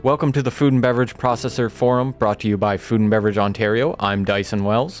Welcome to the Food and Beverage Processor Forum, brought to you by Food and Beverage Ontario. I'm Dyson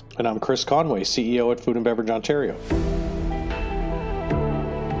Wells. And I'm Chris Conway, CEO at Food and Beverage Ontario.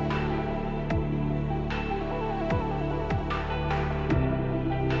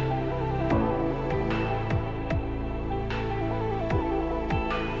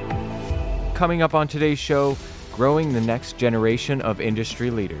 Coming up on today's show, growing the next generation of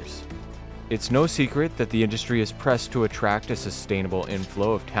industry leaders. It's no secret that the industry is pressed to attract a sustainable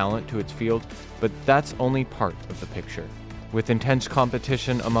inflow of talent to its field, but that's only part of the picture. With intense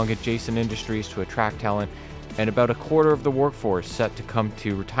competition among adjacent industries to attract talent, and about a quarter of the workforce set to come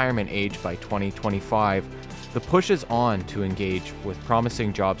to retirement age by 2025, the push is on to engage with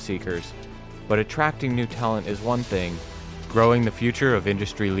promising job seekers. But attracting new talent is one thing, growing the future of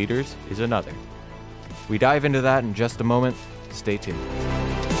industry leaders is another. We dive into that in just a moment. Stay tuned.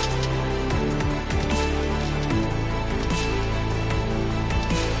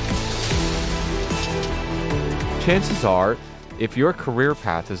 Chances are, if your career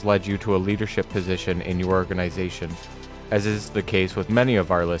path has led you to a leadership position in your organization, as is the case with many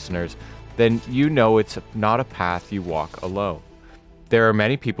of our listeners, then you know it's not a path you walk alone. There are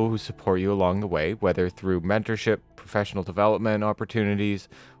many people who support you along the way, whether through mentorship, professional development opportunities,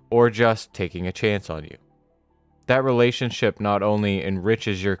 or just taking a chance on you. That relationship not only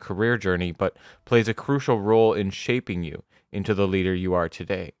enriches your career journey, but plays a crucial role in shaping you into the leader you are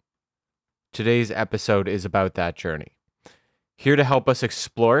today. Today's episode is about that journey. Here to help us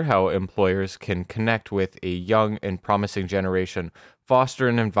explore how employers can connect with a young and promising generation, foster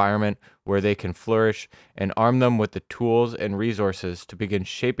an environment where they can flourish, and arm them with the tools and resources to begin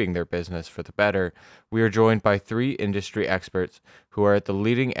shaping their business for the better, we are joined by three industry experts who are at the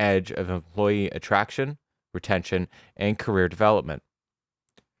leading edge of employee attraction, retention, and career development.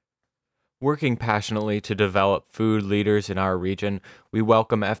 Working passionately to develop food leaders in our region, we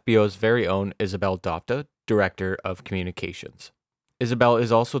welcome FBO's very own Isabel Dopta, Director of Communications. Isabel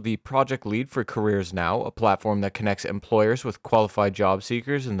is also the project lead for CareersNOW, a platform that connects employers with qualified job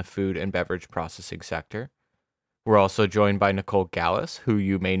seekers in the food and beverage processing sector. We're also joined by Nicole Gallace, who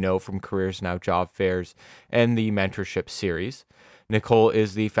you may know from CareersNOW job fairs and the mentorship series. Nicole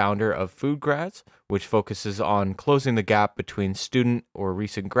is the founder of FoodGrads, which focuses on closing the gap between student or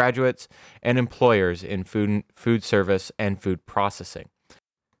recent graduates and employers in food service and food processing.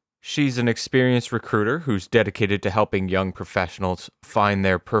 She's an experienced recruiter who's dedicated to helping young professionals find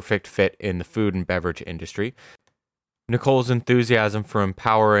their perfect fit in the food and beverage industry. Nicole's enthusiasm for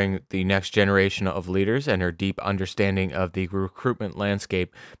empowering the next generation of leaders and her deep understanding of the recruitment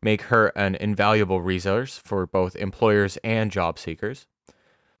landscape make her an invaluable resource for both employers and job seekers.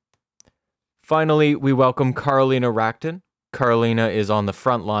 Finally, we welcome Karolina Rachtan. Karolina is on the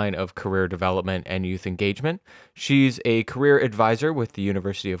front line of career development and youth engagement. She's a career advisor with the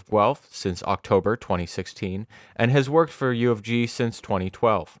University of Guelph since October 2016 and has worked for U of G since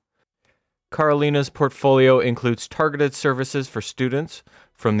 2012. Karolina's portfolio includes targeted services for students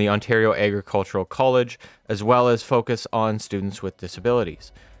from the Ontario Agricultural College, as well as focus on students with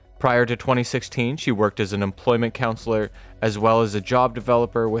disabilities. Prior to 2016, she worked as an employment counselor, as well as a job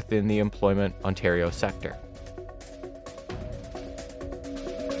developer within the Employment Ontario sector.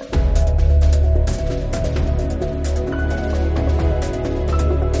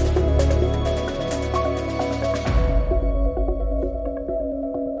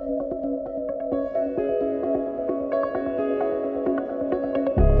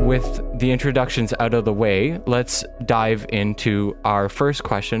 With the introductions out of the way, let's dive into our first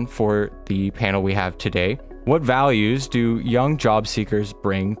question for the panel we have today. What values do young job seekers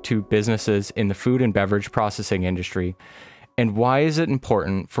bring to businesses in the food and beverage processing industry? And why is it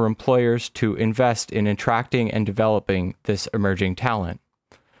important for employers to invest in attracting and developing this emerging talent?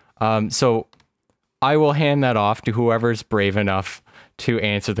 So I will hand that off to whoever's brave enough to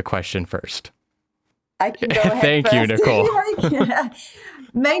answer the question first. I can go ahead Thank first. you, Nicole.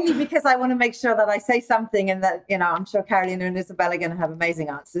 Mainly because I want to make sure that I say something and that, I'm sure Karolina and Isabel are going to have amazing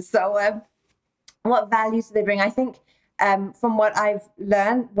answers. So what values do they bring? I think from what I've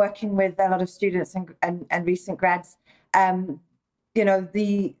learned working with a lot of students and recent grads,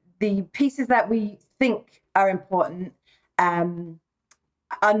 the pieces that we think are important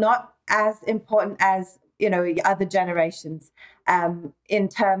are not as important as, other generations in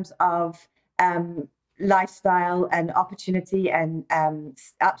terms of lifestyle and opportunity and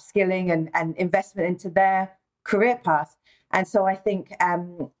upskilling and investment into their career path. And so I think,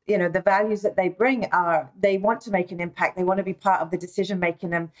 the values that they bring are, they want to make an impact. They want to be part of the decision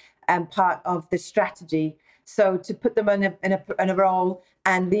making and part of the strategy. So to put them in a role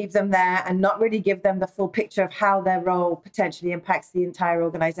and leave them there and not really give them the full picture of how their role potentially impacts the entire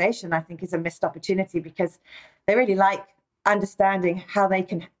organization, I think is a missed opportunity, because they really like understanding how they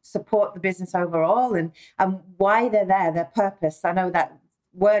can support the business overall and why they're there, their purpose. I know that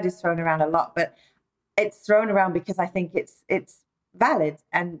word is thrown around a lot, but it's thrown around because I think it's valid.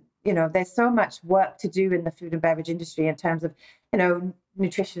 And, there's so much work to do in the food and beverage industry in terms of,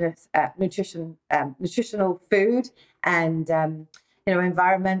 nutritional food and,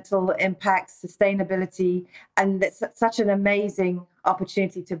 environmental impacts, sustainability. And it's such an amazing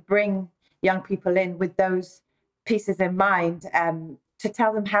opportunity to bring young people in with those pieces in mind, to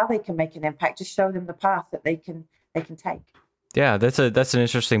tell them how they can make an impact, to show them the path that they can take. Yeah, that's an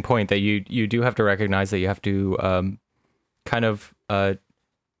interesting point, that you do have to recognize that you have to kind of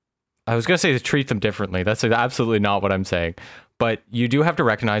I was going to say to treat them differently. That's absolutely not what I'm saying. But you do have to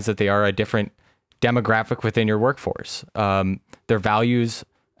recognize that they are a different demographic within your workforce. Their values,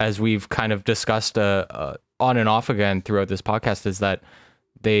 as we've kind of discussed on and off again throughout this podcast, is that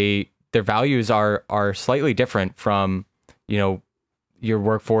their values are slightly different from, your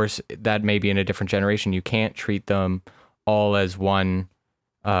workforce that may be in a different generation. You can't treat them all as one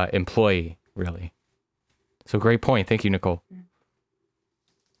employee, really. So great point. Thank you, Nicole.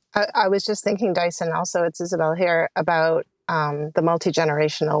 I was just thinking, Dyson, also, it's Isabel here, about the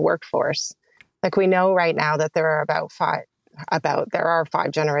multi-generational workforce. Like, we know right now that there are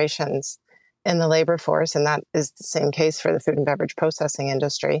five generations in the labor force, and that is the same case for the food and beverage processing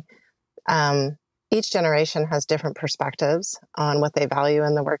industry. Each generation has different perspectives on what they value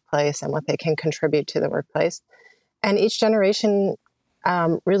in the workplace and what they can contribute to the workplace. And each generation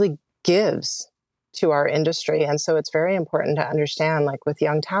really gives to our industry. And so it's very important to understand, like with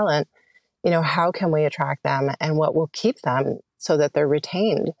young talent, how can we attract them and what will keep them so that they're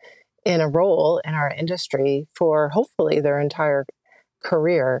retained in a role in our industry for hopefully their entire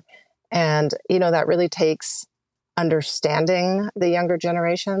career. And, that really takes understanding the younger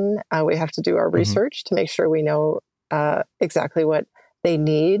generation. We have to do our research to make sure we know exactly what they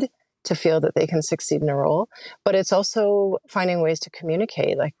need to feel that they can succeed in a role. But it's also finding ways to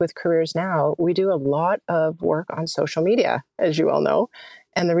communicate. Like with CareersNOW, we do a lot of work on social media, as you all know.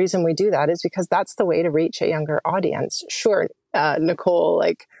 And the reason we do that is because that's the way to reach a younger audience. Sure, Nicole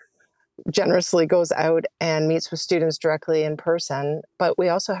generously goes out and meets with students directly in person, but we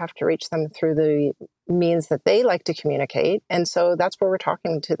also have to reach them through the means that they like to communicate. And so that's where we're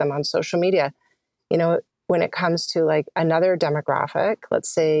talking to them on social media. When it comes to like another demographic, let's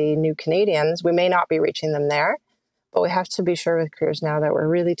say new Canadians, we may not be reaching them there, but we have to be sure with CareersNOW that we're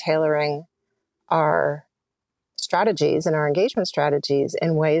really tailoring our strategies and our engagement strategies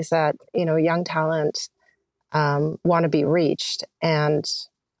in ways that, young talent want to be reached. And,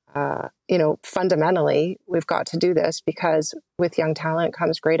 fundamentally, we've got to do this because with young talent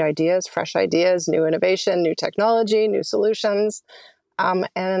comes great ideas, fresh ideas, new innovation, new technology, new solutions,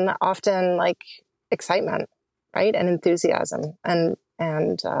 and often like excitement, right? And enthusiasm. And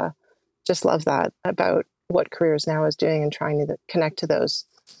just love that about what CareersNOW is doing and trying to connect to those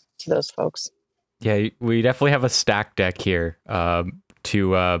folks. Yeah, we definitely have a stack deck here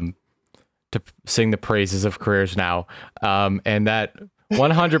to sing the praises of CareersNOW, and that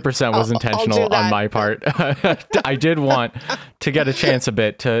 100% was intentional on my part. I did want to get a chance a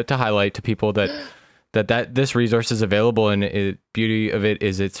bit to highlight to people that this resource is available, and the beauty of it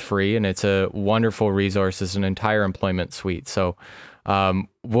is it's free, and it's a wonderful resource. It's an entire employment suite. So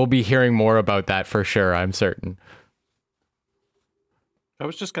we'll be hearing more about that for sure, I'm certain. I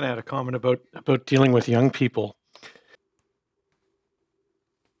was just going to add a comment about dealing with young people.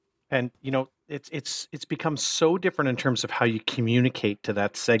 And, it's become so different in terms of how you communicate to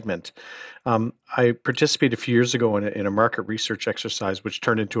that segment. I participated a few years ago in a market research exercise, which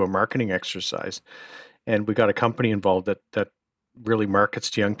turned into a marketing exercise. And we got a company involved that really markets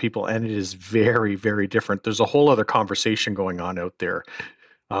to young people. And it is very, very different. There's a whole other conversation going on out there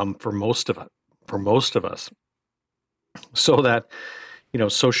for most of us. So that,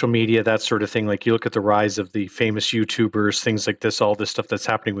 social media, that sort of thing, like you look at the rise of the famous YouTubers, things like this, all this stuff that's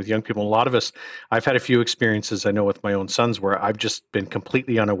happening with young people. A lot of us, I've had a few experiences, I know with my own sons, where I've just been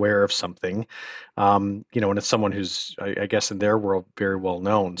completely unaware of something, and it's someone who's, I guess in their world, very well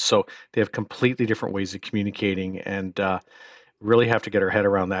known. So they have completely different ways of communicating, and really have to get our head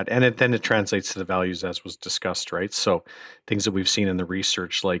around that. And then it translates to the values as was discussed, right? So things that we've seen in the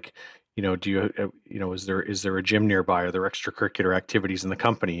research, like, is there a gym nearby? Are there extracurricular activities in the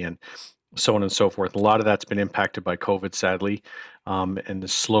company, and so on and so forth? A lot of that's been impacted by COVID, sadly, and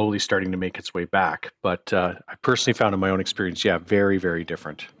is slowly starting to make its way back. But I personally found in my own experience, very, very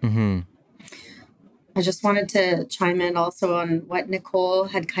different. Mm-hmm. I just wanted to chime in also on what Nicole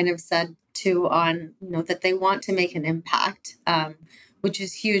had kind of said too on, that they want to make an impact, which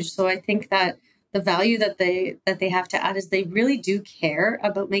is huge. So I think that the value that they have to add is they really do care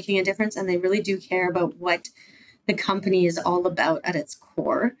about making a difference, and they really do care about what the company is all about at its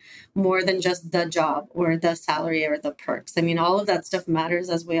core, more than just the job or the salary or the perks. I mean, all of that stuff matters,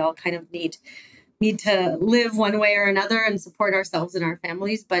 as we all kind of need to live one way or another and support ourselves and our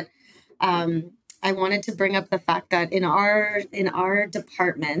families. But I wanted to bring up the fact that in our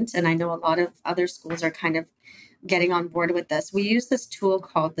department, and I know a lot of other schools are kind of getting on board with this, we use this tool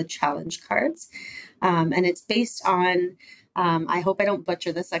called the challenge cards. And it's based on, I hope I don't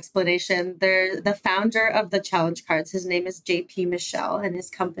butcher this explanation. The founder of the challenge cards, his name is JP Michelle, and his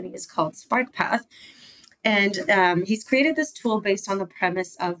company is called SparkPath. And he's created this tool based on the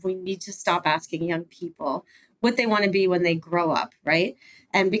premise of we need to stop asking young people what they want to be when they grow up, right?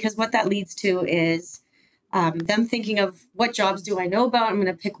 And because what that leads to is them thinking of what jobs do I know about? I'm going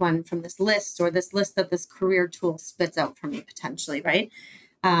to pick one from this list, or this list that this career tool spits out for me potentially, right?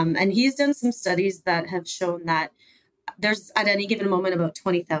 And he's done some studies that have shown that there's at any given moment about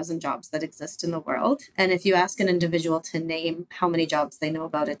 20,000 jobs that exist in the world. And if you ask an individual to name how many jobs they know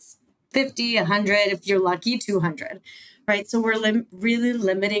about, it's 50, 100, if you're lucky, 200, right? So we're really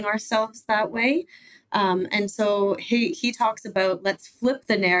limiting ourselves that way. And so he talks about, let's flip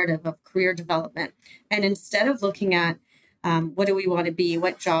the narrative of career development. And instead of looking at what do we want to be,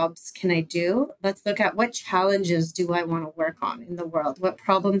 what jobs can I do, let's look at what challenges do I want to work on in the world? What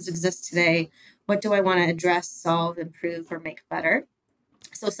problems exist today? What do I want to address, solve, improve, or make better?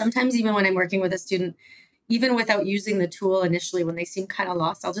 So sometimes even when I'm working with a student, even without using the tool initially, when they seem kind of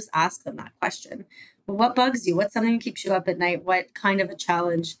lost, I'll just ask them that question. Well, what bugs you? What's something that keeps you up at night? What kind of a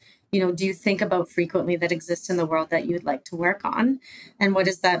challenge, do you think about frequently that exists in the world that you'd like to work on? And what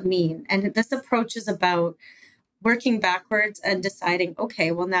does that mean? And this approach is about working backwards and deciding,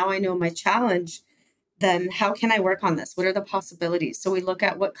 okay, well, now I know my challenge. Then how can I work on this? What are the possibilities? So we look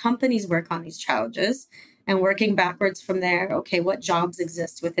at what companies work on these challenges, and working backwards from there, okay, what jobs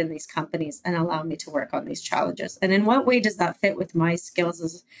exist within these companies and allow me to work on these challenges? And in what way does that fit with my skills,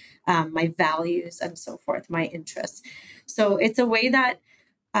 as my values and so forth, my interests? So it's a way that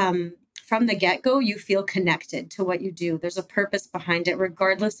from the get-go, you feel connected to what you do. There's a purpose behind it,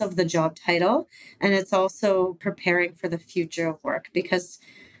 regardless of the job title. And it's also preparing for the future of work, because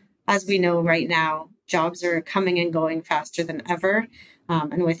as we know right now, jobs are coming and going faster than ever.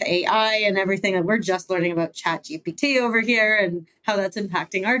 And with AI and everything, and we're just learning about ChatGPT over here and how that's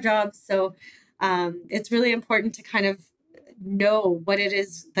impacting our jobs. So it's really important to kind of know what it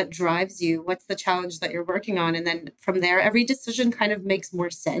is that drives you, what's the challenge that you're working on. And then from there, every decision kind of makes more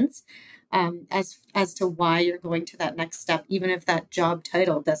sense as to why you're going to that next step, even if that job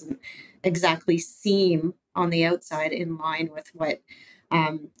title doesn't exactly seem on the outside in line with what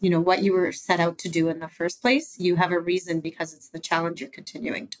what you were set out to do in the first place. You have a reason because it's the challenge you're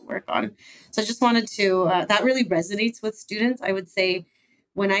continuing to work on. So I just wanted to, that really resonates with students. I would say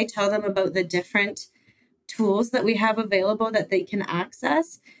when I tell them about the different tools that we have available that they can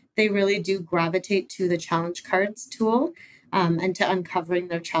access, they really do gravitate to the challenge cards tool and to uncovering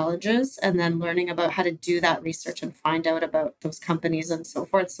their challenges and then learning about how to do that research and find out about those companies and so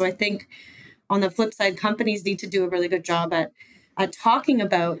forth. So I think on the flip side, companies need to do a really good job at talking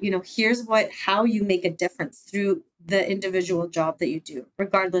about, here's how you make a difference through the individual job that you do,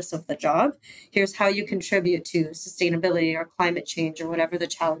 regardless of the job. Here's how you contribute to sustainability or climate change or whatever the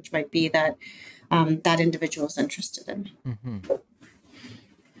challenge might be that that individual is interested in. Mm-hmm.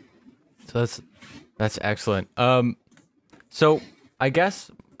 So that's excellent. So I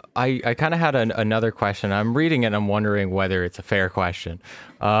guess I kind of had another question. I'm reading it and I'm wondering whether it's a fair question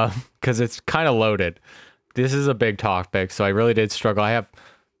because it's kind of loaded. This is a big topic, so I really did struggle. I have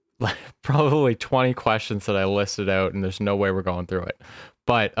probably 20 questions that I listed out, and there's no way we're going through it.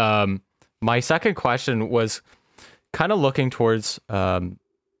 But my second question was kind of looking towards,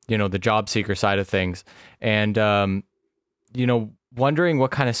 the job seeker side of things, and wondering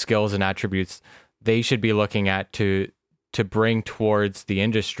what kind of skills and attributes they should be looking at to bring towards the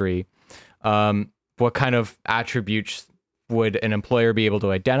industry. What kind of attributes would an employer be able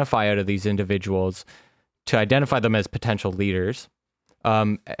to identify out of these individuals to identify them as potential leaders,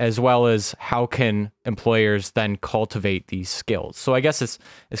 as well as how can employers then cultivate these skills? So I guess it's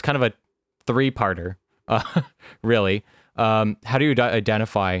kind of a three-parter, really. How do you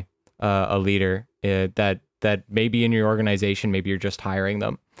identify a leader that may be in your organization, maybe you're just hiring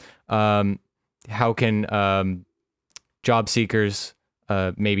them? How can job seekers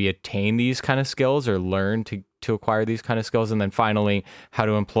maybe attain these kind of skills or learn to acquire these kind of skills? And then finally, how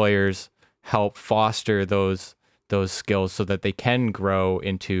do employers help foster those skills so that they can grow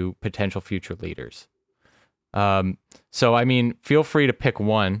into potential future leaders. So I mean, feel free to pick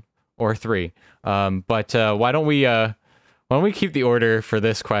one or three. But why don't we keep the order for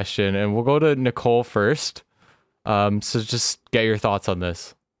this question, and we'll go to Nicole first. So just get your thoughts on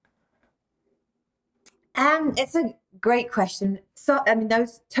this. It's a great question. So, I mean,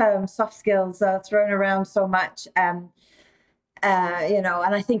 those terms, soft skills, are thrown around so much, and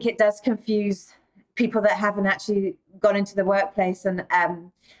I think it does confuse people that haven't actually gone into the workplace and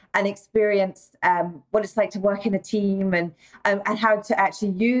experienced what it's like to work in a team and how to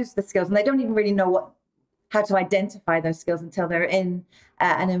actually use the skills. And they don't even really know how to identify those skills until they're in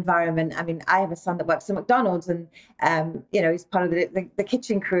an environment. I mean, I have a son that works at McDonald's, and he's part of the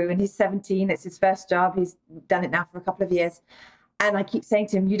kitchen crew, and he's 17. It's his first job. He's done it now for a couple of years. And I keep saying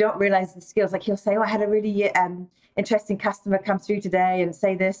to him, you don't realize the skills. Like, he'll say, oh, I had a really interesting customer come through today and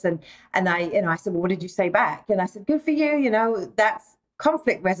say this. And I said, well, what did you say back? And I said, good for you. That's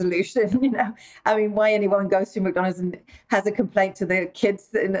conflict resolution. I mean, why anyone goes to McDonald's and has a complaint to the kids,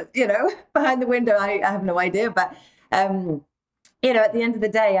 behind the window, I have no idea. But, at the end of the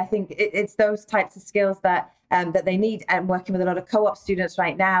day, I think it's those types of skills that they need. I'm working with a lot of co-op students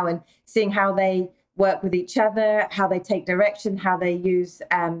right now and seeing how they work with each other, how they take direction, how they use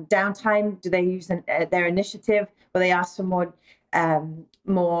downtime. Do they use their initiative? Will they ask for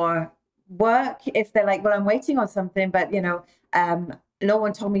more work if they're like, well, I'm waiting on something, but no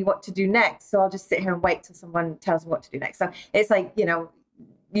one told me what to do next, so I'll just sit here and wait till someone tells me what to do next. So it's like,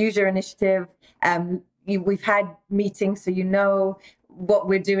 use your initiative. We've had meetings, so what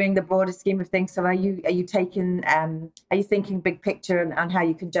we're doing, the broader scheme of things. So are you thinking big picture on how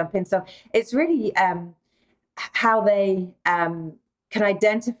you can jump in? So it's really how they can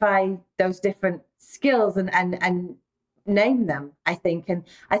identify those different skills and name them, I think. And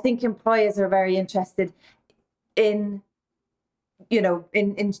I think employers are very interested in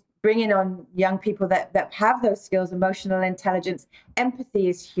bringing on young people that have those skills. Emotional intelligence, empathy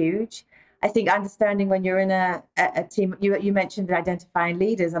is huge. I think understanding when you're in a team, you mentioned identifying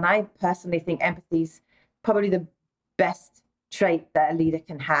leaders, and I personally think empathy is probably the best trait that a leader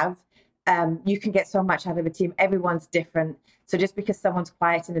can have. You can get so much out of a team. Everyone's different. So just because someone's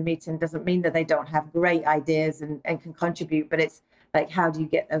quiet in a meeting doesn't mean that they don't have great ideas and can contribute, but it's like, how do you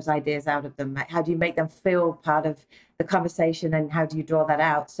get those ideas out of them? How do you make them feel part of the conversation, and how do you draw that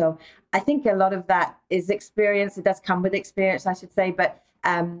out? So I think a lot of that is experience. It does come with experience, I should say, but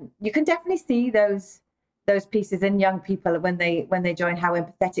you can definitely see those pieces in young people when they join, how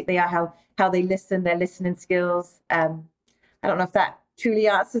empathetic they are, how they listen, their listening skills. I don't know if that truly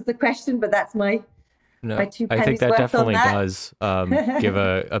answers the question, but that's my 2 pennies I think that definitely that. does give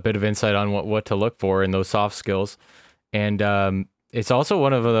a bit of insight on what to look for in those soft skills. And it's also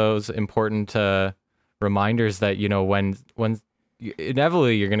one of those important reminders that, when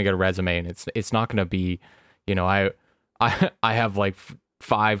inevitably you're going to get a resume, and it's not going to be, I have like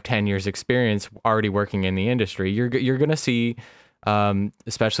 5-10 years experience already working in the industry. You're going to see,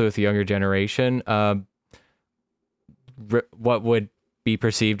 especially with the younger generation, what would be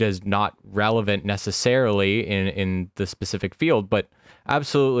perceived as not relevant necessarily in the specific field, but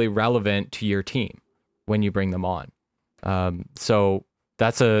absolutely relevant to your team when you bring them on. So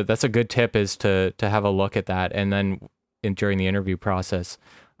that's a good tip, is to have a look at that, and then during the interview process,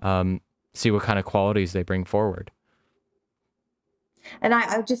 see what kind of qualities they bring forward. And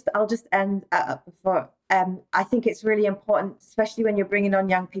I'll just end before. I think it's really important, especially when you're bringing on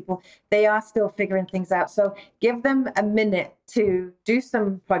young people. They are still figuring things out. So give them a minute to do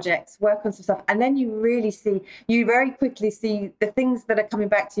some projects, work on some stuff, and then you very quickly see the things that are coming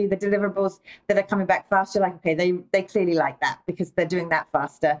back to you, the deliverables that are coming back faster. Like, okay, they clearly like that because they're doing that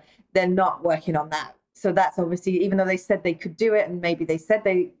faster. They're not working on that. So that's obviously, even though they said they could do it, and maybe they said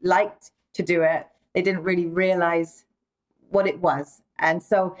they liked to do it, they didn't really realize what it was. And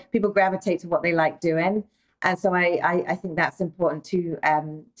so people gravitate to what they like doing. And so I think that's important to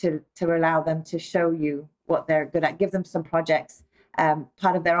allow them to show you what they're good at. Give them some projects,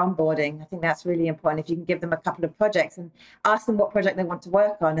 part of their onboarding. I think that's really important. If you can give them a couple of projects and ask them what project they want to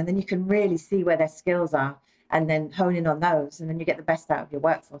work on, and then you can really see where their skills are and then hone in on those. And then you get the best out of your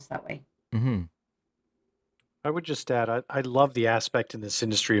workforce that way. Mm-hmm. I would just add, I love the aspect in this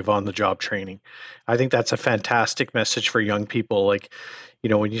industry of on-the-job training. I think that's a fantastic message for young people. Like,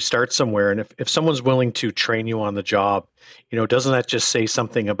 when you start somewhere, and if someone's willing to train you on the job, doesn't that just say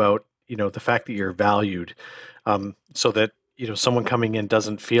something about, the fact that you're valued, so that, someone coming in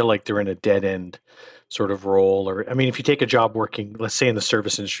doesn't feel like they're in a dead end sort of role. Or, I mean, if you take a job working, let's say in the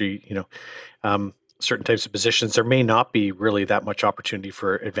service industry, certain types of positions, there may not be really that much opportunity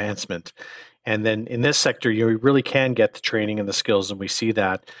for advancement. And then in this sector, you really can get the training and the skills, and we see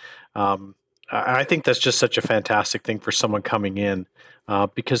that. I think that's just such a fantastic thing for someone coming in,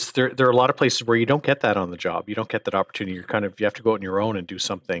 because there are a lot of places where you don't get that on the job. You don't get that opportunity. You have to go out on your own and do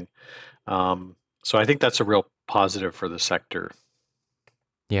something. So I think that's a real positive for the sector.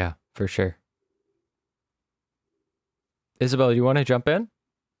 Yeah, for sure. Isabel, you want to jump in?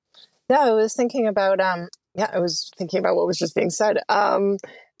 Yeah, I was thinking about what was just being said.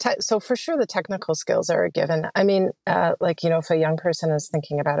 So for sure, the technical skills are a given. I mean, if a young person is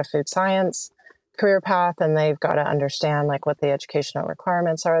thinking about a food science career path, and they've got to understand like what the educational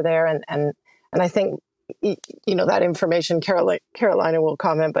requirements are there, and I think that information Karolina will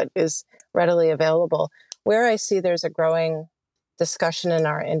comment, but is readily available. Where I see there's a growing discussion in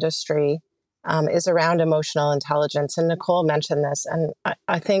our industry is around emotional intelligence, and Nicole mentioned this, and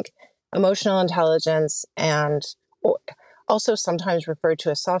I think emotional intelligence, and also sometimes referred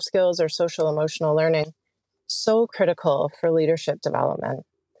to as soft skills or social emotional learning, so critical for leadership development.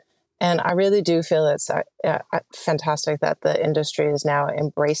 And I really do feel it's fantastic that the industry is now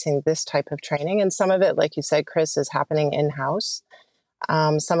embracing this type of training. And some of it, like you said, Chris, is happening in-house.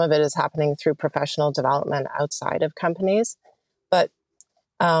 Some of it is happening through professional development outside of companies. But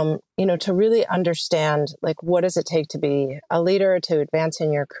to really understand, like, what does it take to be a leader, to advance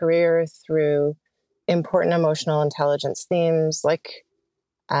in your career through important emotional intelligence themes like,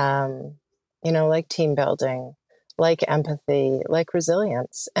 like team building, like empathy, like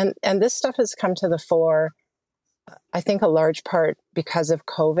resilience. And this stuff has come to the fore, I think, a large part because of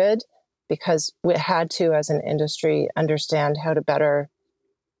COVID, because we had to, as an industry, understand how to better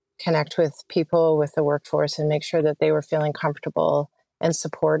connect with people, with the workforce, and make sure that they were feeling comfortable and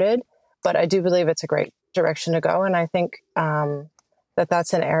supported. But I do believe it's a great direction to go. And I think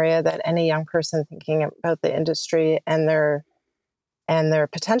that's an area that any young person thinking about the industry and their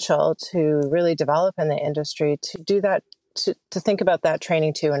potential to really develop in the industry, to do that, to think about that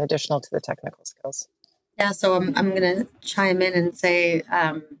training too, in additional to the technical skills. Yeah, so I'm going to chime in and say,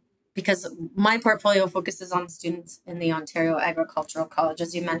 because my portfolio focuses on students in the Ontario Agricultural College,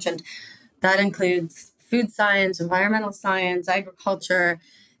 as you mentioned, that includes food science, environmental science, agriculture.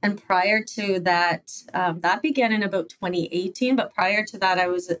 And prior to that, that began in about 2018. But prior to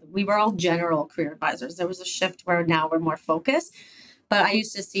that, we were all general career advisors. There was a shift where now we're more focused. But I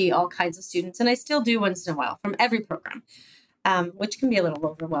used to see all kinds of students, and I still do once in a while, from every program, which can be a little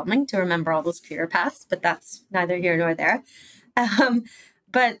overwhelming to remember all those career paths, but that's neither here nor there.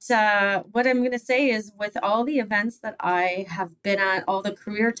 But what I'm going to say is, with all the events that I have been at, all the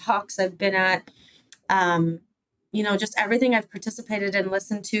career talks I've been at, just everything I've participated in,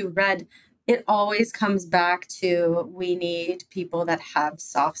 listened to, read, it always comes back to, we need people that have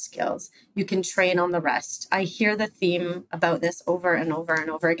soft skills. You can train on the rest. I hear the theme about this over and over and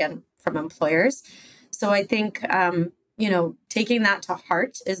over again from employers. So I think, taking that to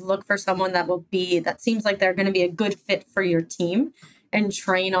heart is, look for someone that seems like they're going to be a good fit for your team, and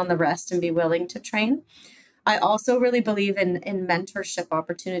train on the rest and be willing to train. I also really believe in mentorship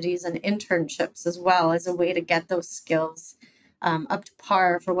opportunities and internships as well, as a way to get those skills up to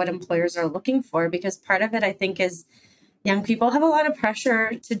par for what employers are looking for. Because part of it, I think, is young people have a lot of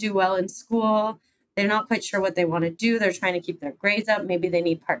pressure to do well in school. They're not quite sure what they want to do. They're trying to keep their grades up. Maybe they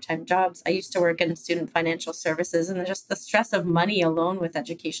need part-time jobs. I used to work in student financial services, and just the stress of money alone, with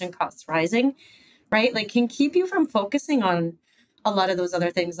education costs rising, right? Like, can keep you from focusing on a lot of those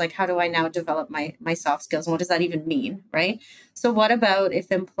other things, like, how do I now develop my soft skills, and what does that even mean, right? So what about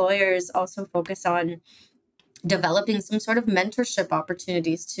if employers also focus on developing some sort of mentorship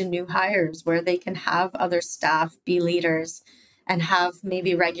opportunities to new hires, where they can have other staff be leaders and have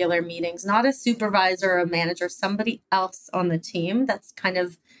maybe regular meetings, not a supervisor or a manager, somebody else on the team that's kind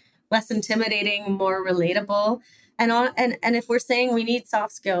of less intimidating, more relatable. And if we're saying we need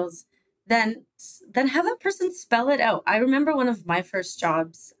soft skills, then have that person spell it out. I remember one of my first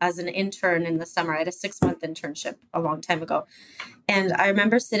jobs as an intern in the summer. I had a 6-month internship a long time ago. And I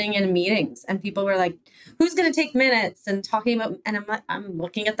remember sitting in meetings, and people were like, who's going to take minutes, and talking about, and I'm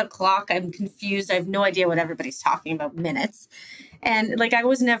looking at the clock. I'm confused. I have no idea what everybody's talking about, minutes. And like, I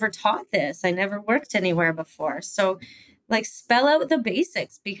was never taught this. I never worked anywhere before. So like, spell out the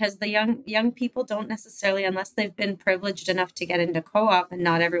basics, because the young people don't necessarily, unless they've been privileged enough to get into co-op, and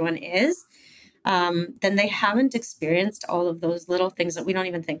not everyone is, then they haven't experienced all of those little things that we don't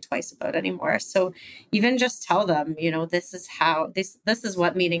even think twice about anymore. So even just tell them, this is how, this is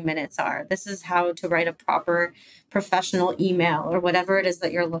what meeting minutes are. This is how to write a proper professional email, or whatever it is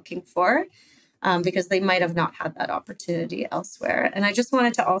that you're looking for, because they might have not had that opportunity elsewhere. And I just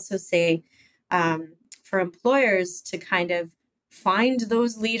wanted to also say, for employers to kind of find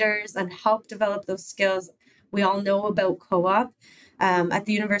those leaders and help develop those skills. We all know about co-op. At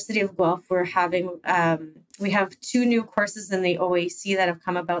the University of Guelph, we have 2 new courses in the OAC that have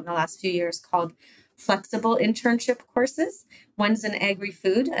come about in the last few years called flexible internship courses. One's in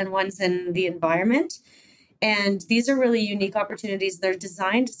agri-food and one's in the environment. And these are really unique opportunities. They're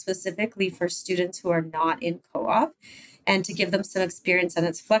designed specifically for students who are not in co-op and to give them some experience. And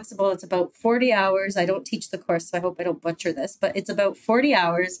it's flexible. It's about 40 hours. I don't teach the course, so I hope I don't butcher this, but it's about 40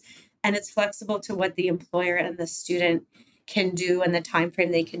 hours and it's flexible to what the employer and the student can do and the time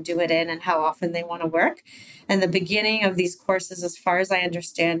frame they can do it in and how often they want to work. And the beginning of these courses, as far as I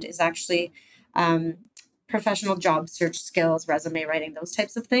understand, is actually professional job search skills, resume writing, those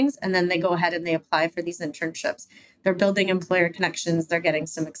types of things. And then they go ahead and they apply for these internships. They're building employer connections. They're getting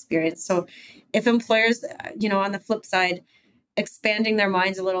some experience. So if employers, on the flip side, expanding their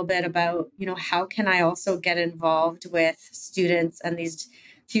minds a little bit about, how can I also get involved with students and these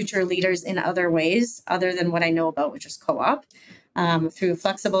future leaders in other ways other than what I know about, which is co-op, through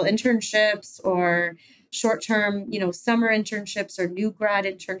flexible internships or short-term, summer internships or new grad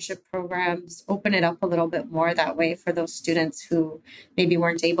internship programs, open it up a little bit more that way for those students who maybe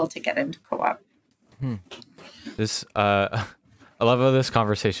weren't able to get into co-op. I love how this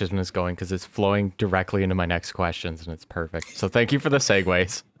conversation is going because it's flowing directly into my next questions and it's perfect. So thank you for the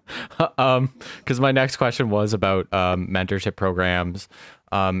segues. Because my next question was about mentorship programs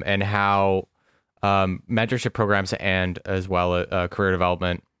and how mentorship programs and as well career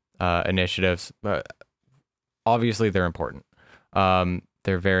development initiatives, obviously they're important.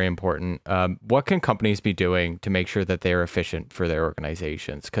 They're very important. What can companies be doing to make sure that they're efficient for their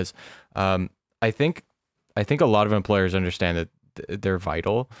organizations? Because I think a lot of employers understand that they're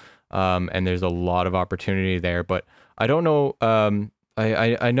vital and there's a lot of opportunity there, but I don't know.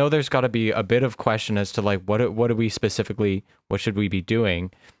 I know there's got to be a bit of question as to like what should we be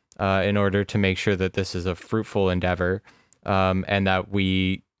doing in order to make sure that this is a fruitful endeavor and that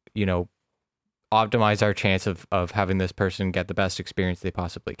we optimize our chance of having this person get the best experience they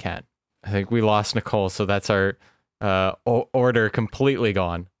possibly can. I think we lost Nicole, so that's our order completely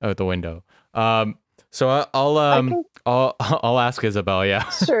gone out the window. So I'll ask Isabel. Yeah,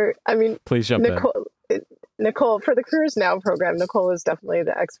 sure. I mean, please jump in. Nicole, for the CareersNOW program, Nicole is definitely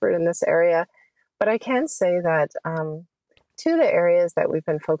the expert in this area. But I can say that 2 of the areas that we've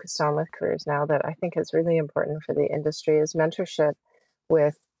been focused on with CareersNOW that I think is really important for the industry is mentorship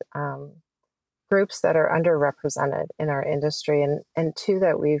with groups that are underrepresented in our industry. And 2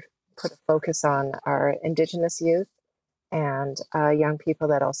 that we've put a focus on are Indigenous youth and young people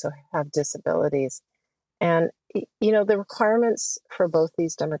that also have disabilities. And, the requirements for both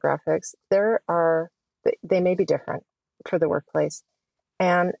these demographics, they may be different for the workplace.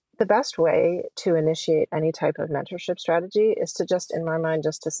 And the best way to initiate any type of mentorship strategy is to just, in my mind,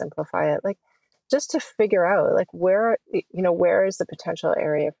 just to simplify it, like just to figure out like where is the potential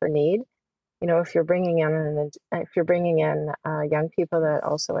area for need. If you're bringing in young people that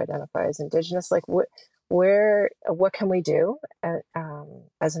also identify as Indigenous, like what can we do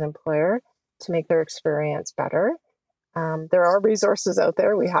as an employer to make their experience better? There are resources out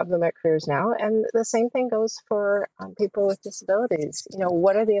there. We have them at CareersNOW. And the same thing goes for people with disabilities.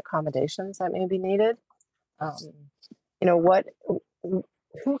 What are the accommodations that may be needed?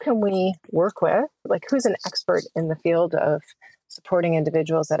 Who can we work with? Like, who's an expert in the field of supporting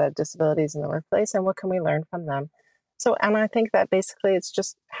individuals that have disabilities in the workplace? And what can we learn from them? So, and I think that basically it's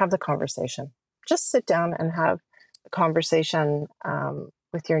just have the conversation. Just sit down and have the conversation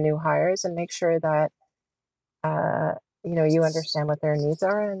with your new hires and make sure that you understand what their needs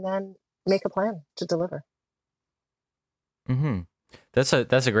are, and then make a plan to deliver. Mm-hmm. That's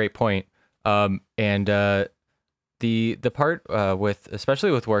a great point. And the part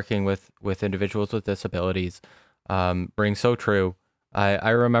especially with working with individuals with disabilities rings so true. I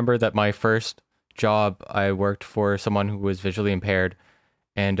remember that my first job, I worked for someone who was visually impaired,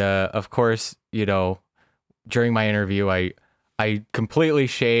 and of course, during my interview, I completely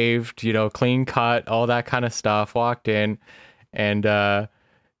shaved, clean cut, all that kind of stuff, walked in, and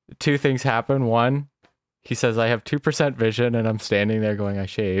 2 things happened. One, he says, I have 2% vision, and I'm standing there going, I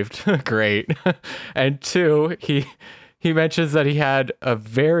shaved. Great. And 2, he mentions that he had a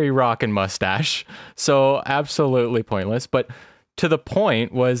very rockin' mustache. So absolutely pointless. But to the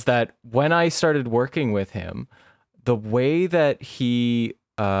point was that when I started working with him, the way that he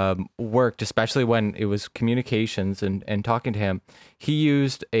worked, especially when it was communications and talking to him, he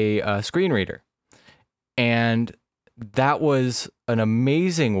used a screen reader. And that was an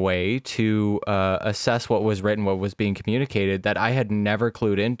amazing way to assess what was written, what was being communicated that I had never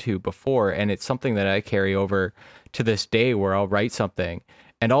clued into before. And it's something that I carry over to this day, where I'll write something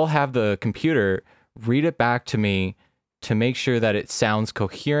and I'll have the computer read it back to me to make sure that it sounds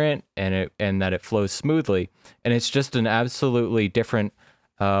coherent and that it flows smoothly. And it's just an absolutely different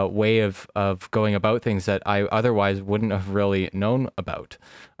way of going about things that I otherwise wouldn't have really known about.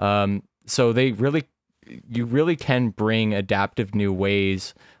 So you really can bring adaptive new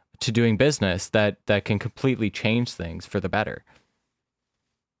ways to doing business that can completely change things for the better.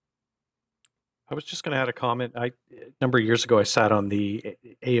 I was just going to add a comment. A number of years ago, I sat on the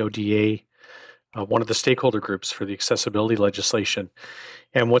AODA, one of the stakeholder groups for the accessibility legislation.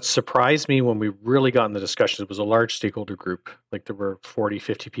 And what surprised me when we really got in the discussion, it was a large stakeholder group, like there were 40,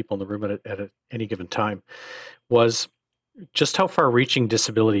 50 people in the room at any given time, was just how far-reaching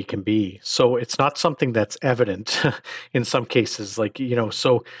disability can be. So it's not something that's evident in some cases,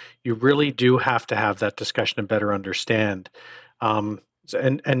 so you really do have to have that discussion and better understand.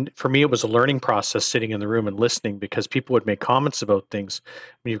 And for me, it was a learning process sitting in the room and listening, because people would make comments about things.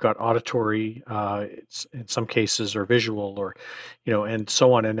 I mean, you've got auditory, in some cases, or visual, or, and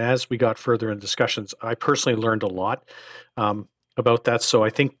so on. And as we got further in discussions, I personally learned a lot about that. So I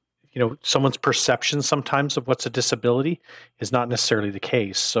think, someone's perception sometimes of what's a disability is not necessarily the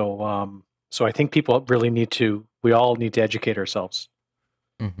case. So, so I think people really we all need to educate ourselves.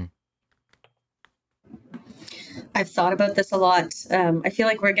 Mm-hmm. I've thought about this a lot. I feel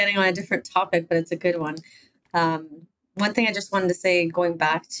like we're getting on a different topic, but it's a good one. One thing I just wanted to say, going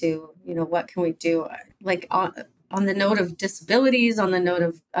back to, what can we do? Like on the note of disabilities, on the note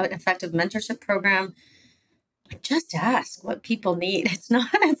of an effective mentorship program, just ask what people need. It's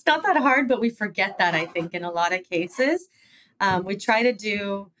not that hard, but we forget that, I think, in a lot of cases. We try to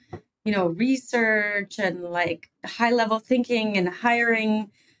do, research and like high level thinking and hiring.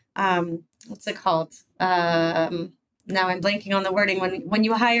 What's it called? Now I'm blanking on the wording. When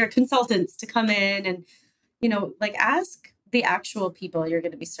you hire consultants to come in and, ask the actual people you're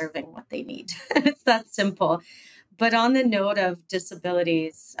going to be serving what they need. It's that simple. But on the note of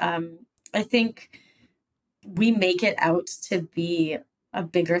disabilities, I think we make it out to be a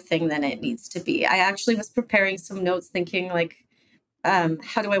bigger thing than it needs to be. I actually was preparing some notes thinking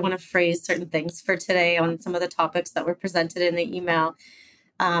how do I want to phrase certain things for today on some of the topics that were presented in the email.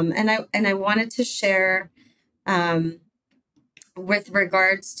 And I wanted to share with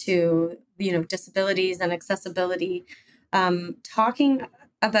regards to, disabilities and accessibility, talking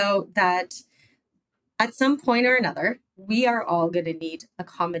about that at some point or another, we are all going to need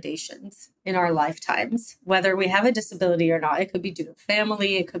accommodations in our lifetimes, whether we have a disability or not. It could be due to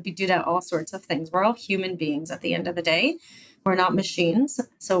family. It could be due to all sorts of things. We're all human beings at the end of the day. We're not machines.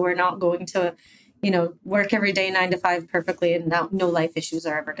 So we're not going to, work every day 9 to 5 perfectly, and no life issues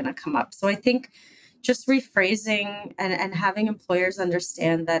are ever going to come up. So I think just rephrasing and having employers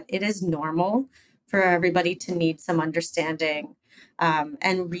understand that it is normal for everybody to need some understanding.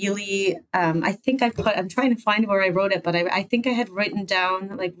 And really, I think I'm trying to find where I wrote it, but I think I had written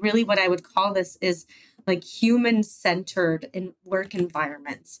down, really what I would call this is human-centered in work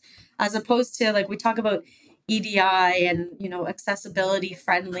environments, as opposed to we talk about EDI and, accessibility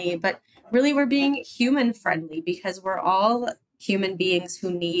friendly, but really we're being human friendly, because we're all human beings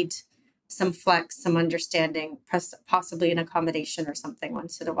who need some flex, some understanding, possibly an accommodation or something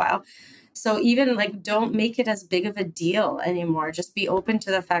once in a while. So even don't make it as big of a deal anymore. Just be open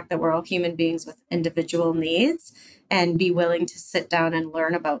to the fact that we're all human beings with individual needs, and be willing to sit down and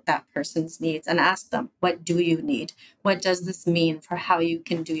learn about that person's needs and ask them, what do you need? What does this mean for how you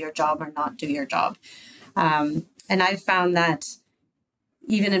can do your job or not do your job? And I've found that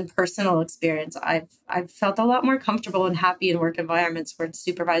even in personal experience, I've felt a lot more comfortable and happy in work environments where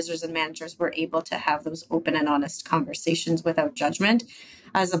supervisors and managers were able to have those open and honest conversations without judgment,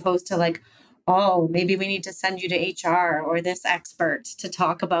 as opposed to oh, maybe we need to send you to HR or this expert to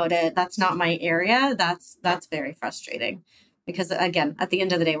talk about it. That's not my area. That's very frustrating, because again, at the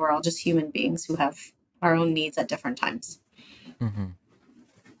end of the day, we're all just human beings who have our own needs at different times. Mm-hmm.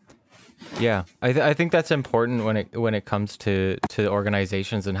 Yeah, I think that's important when it comes to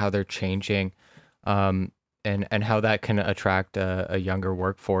organizations and how they're changing, and how that can attract a younger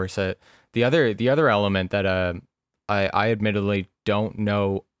workforce. The other element that I admittedly don't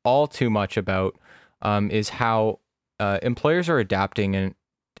know all too much about is how employers are adapting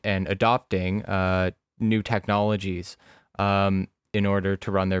and adopting new technologies in order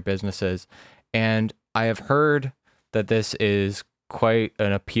to run their businesses. And I have heard that this is quite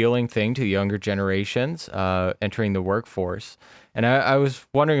an appealing thing to the younger generations entering the workforce. And I was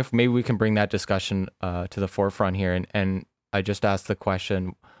wondering if maybe we can bring that discussion to the forefront here. And I just asked the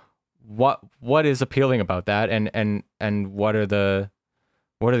question, what is appealing about that, and what are the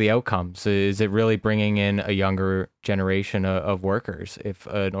outcomes? Is it really bringing in a younger generation of workers if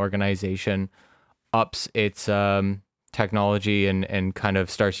an organization ups its technology and kind of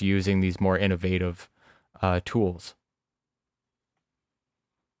starts using these more innovative tools?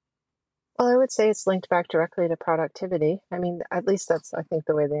 Well, I would say it's linked back directly to productivity. I mean, at least that's, I think,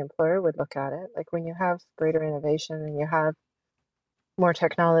 the way the employer would look at it. Like when you have greater innovation and you have more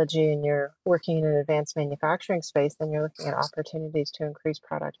technology and you're working in an advanced manufacturing space, then you're looking at opportunities to increase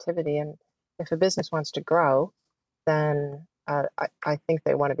productivity. And if a business wants to grow, then I think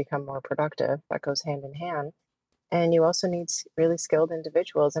they want to become more productive. That goes hand in hand. And you also need really skilled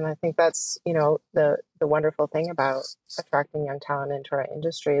individuals. And I think that's, the wonderful thing about attracting young talent into our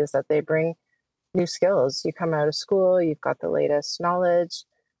industry is that they bring new skills. You come out of school, you've got the latest knowledge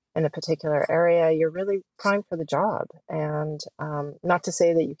in a particular area, you're really primed for the job. And not to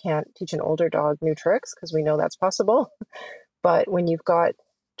say that you can't teach an older dog new tricks, because we know that's possible. But when you've got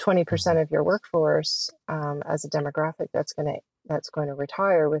 20% of your workforce as a demographic that's going to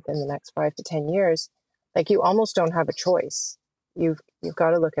retire within the next 5 to 10 years, like you almost don't have a choice. You've got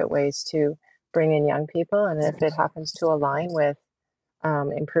to look at ways to bring in young people, and if it happens to align with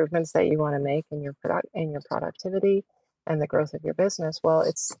improvements that you want to make in your productivity and the growth of your business, well,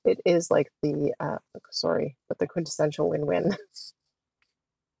 it is like the quintessential win-win.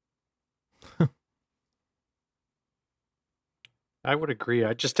 I would agree.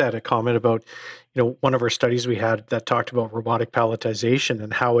 I just had a comment about, one of our studies we had that talked about robotic palletization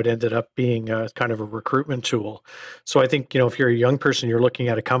and how it ended up being kind of a recruitment tool. So I think, if you're a young person, you're looking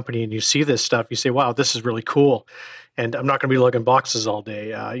at a company and you see this stuff, you say, wow, this is really cool. And I'm not going to be lugging boxes all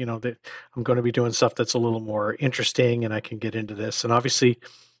day. I'm going to be doing stuff that's a little more interesting and I can get into this. And obviously,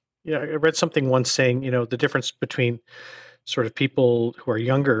 I read something once saying, the difference between sort of people who are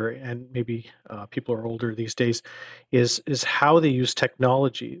younger and maybe people who are older these days is how they use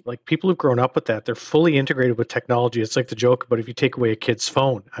technology. Like people who've grown up with that, they're fully integrated with technology. It's like the joke about if you take away a kid's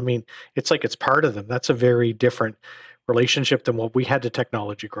phone, I mean, it's like it's part of them. That's a very different relationship than what we had to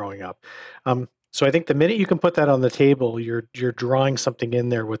technology growing up. So I think the minute you can put that on the table, you're drawing something in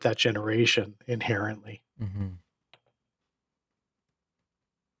there with that generation inherently. Mm-hmm.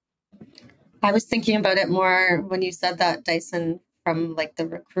 I was thinking about it more when you said that, Dyson, from like the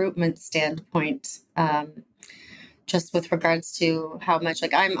recruitment standpoint, just with regards to how much,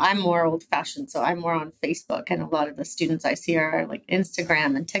 like I'm more old fashioned, so I'm more on Facebook, and a lot of the students I see are like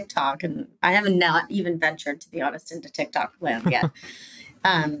Instagram and TikTok, and I haven't not even ventured, to be honest, into TikTok land yet.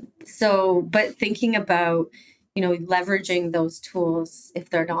 But thinking about, leveraging those tools, if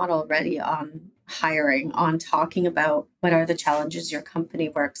they're not already on hiring, on talking about what are the challenges your company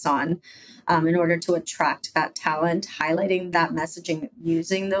works on, in order to attract that talent, highlighting that messaging,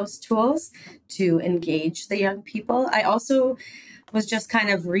 using those tools to engage the young people. I also was just kind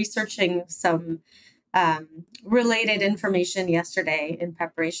of researching some related information yesterday in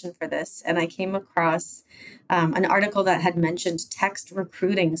preparation for this, and I came across an article that had mentioned text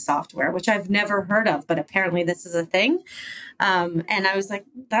recruiting software, which I've never heard of, but apparently this is a thing. And I was like,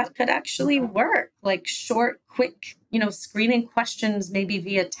 that could actually work, like short, quick, screening questions, maybe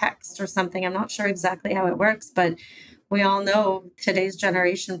via text or something. I'm not sure exactly how it works, but we all know today's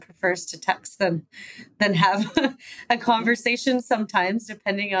generation prefers to text than have a conversation sometimes,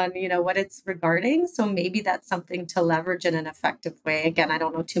 depending on, what it's regarding. So maybe that's something to leverage in an effective way. Again, I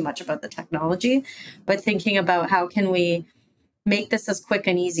don't know too much about the technology, but thinking about how can we make this as quick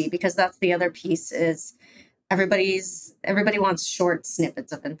and easy, because that's the other piece is everybody wants short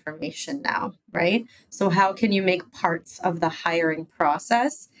snippets of information now, right? So how can you make parts of the hiring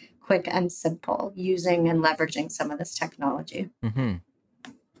process quick and simple using and leveraging some of this technology? Mm-hmm.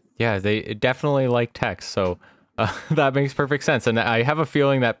 Yeah, they definitely like text, so that makes perfect sense. And I have a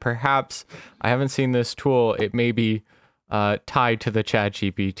feeling that perhaps I haven't seen this tool. It may be tied to the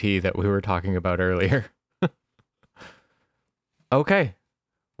ChatGPT that we were talking about earlier. Okay,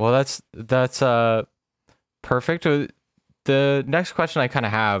 well that's perfect. The next question I kind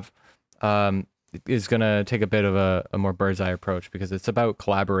of have is going to take a bit of a more bird's eye approach, because it's about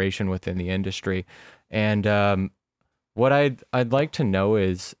collaboration within the industry. And what I'd like to know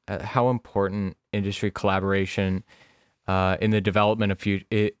is how important industry collaboration in the development of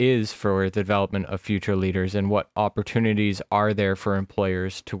is for the development of future leaders, and what opportunities are there for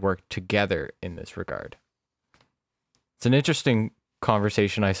employers to work together in this regard. It's an interesting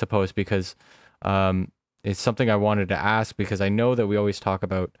conversation, I suppose, because it's something I wanted to ask because I know that we always talk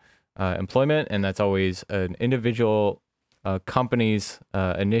about employment, and that's always an individual company's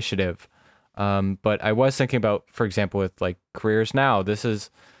initiative. But I was thinking about, for example, with like CareersNOW, this is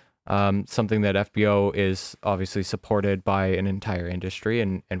something that FBO is obviously supported by an entire industry,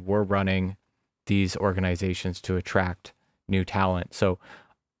 and we're running these organizations to attract new talent. So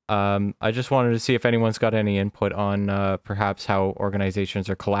I just wanted to see if anyone's got any input on perhaps how organizations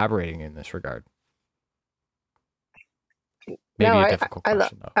are collaborating in this regard. Maybe No, a difficult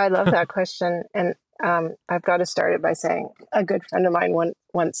question, though. I love that question. And I've got to start it by saying a good friend of mine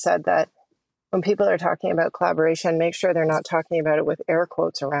once said that when people are talking about collaboration, make sure they're not talking about it with air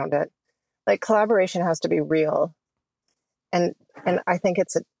quotes around it. Like collaboration has to be real. And I think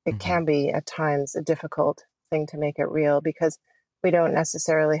it can be at times a difficult thing to make it real because we don't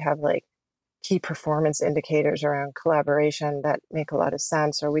necessarily have like key performance indicators around collaboration that make a lot of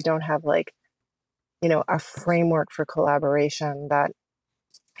sense, or we don't have like, a framework for collaboration that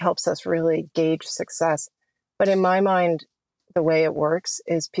helps us really gauge success. But in my mind, the way it works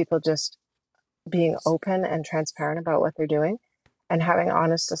is people just being open and transparent about what they're doing and having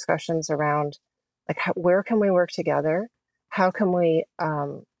honest discussions around like where can we work together? How can we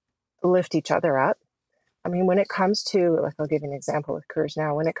lift each other up? I mean, when it comes to, like, I'll give you an example with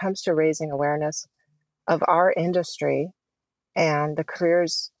CareersNOW, when it comes to raising awareness of our industry and the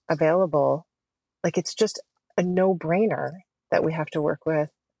careers available, like it's just a no-brainer that we have to work with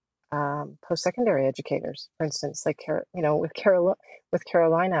post-secondary educators, for instance, like with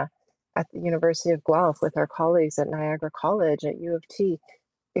Karolina at the University of Guelph, with our colleagues at Niagara College, at U of T,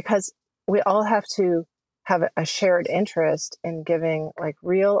 because we all have to have a shared interest in giving like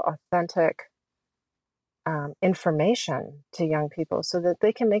real, authentic information to young people so that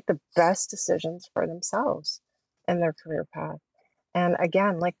they can make the best decisions for themselves in their career path. And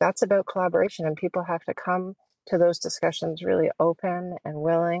again, like that's about collaboration, and people have to come to those discussions really open and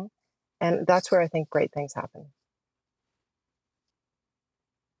willing. And that's where I think great things happen.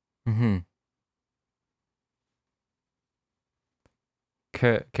 Mm-hmm.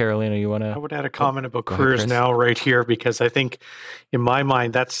 Karolina, you want to? I would add a comment about go ahead, Chris. CareersNOW right here, because I think in my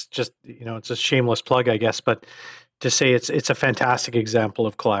mind, that's just, it's a shameless plug, I guess, but to say it's a fantastic example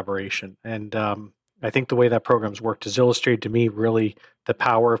of collaboration. And I think the way that program's worked has illustrated to me really the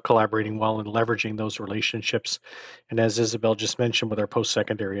power of collaborating well and leveraging those relationships. And as Isabel just mentioned with our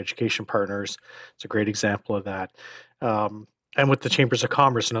post-secondary education partners, it's a great example of that. And with the chambers of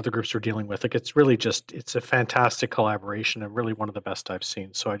commerce and other groups we're dealing with, like it's really it's a fantastic collaboration and really one of the best I've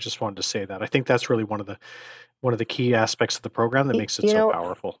seen. So I just wanted to say that. I think that's really one of the key aspects of the program that makes it so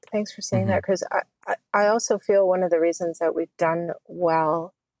powerful. Thanks for saying that, because I also feel one of the reasons that we've done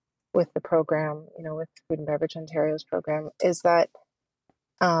well with the program, with Food and Beverage Ontario's program, is that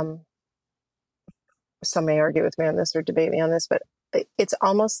some may argue with me on this or debate me on this, but it's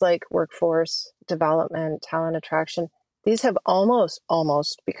almost like workforce development, talent attraction. These have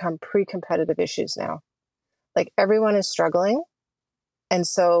almost become pre-competitive issues now. Like everyone is struggling. And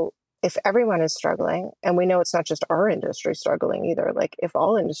so if everyone is struggling, and we know it's not just our industry struggling either, like if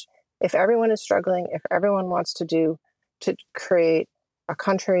everyone is struggling, if everyone wants to create a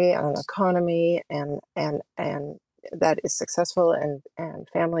country and an economy and that is successful and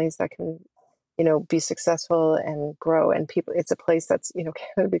families that can, be successful and grow, and people, it's a place that's,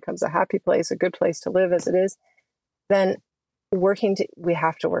 Canada becomes a happy place, a good place to live as it is, then we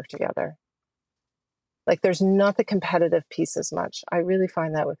have to work together. Like there's not the competitive piece as much. I really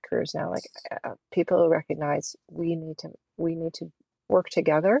find that with CareersNOW, like people recognize we need to work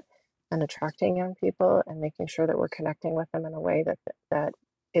together and attracting young people and making sure that we're connecting with them in a way that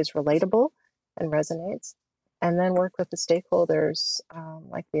is relatable and resonates, and then work with the stakeholders,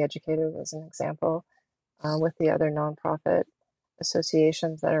 like the educators as an example, with the other nonprofit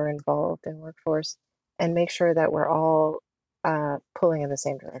associations that are involved in workforce, and make sure that we're all pulling in the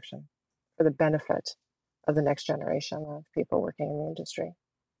same direction for the benefit of the next generation of people working in the industry.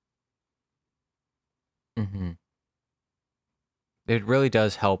 Mm-hmm. It really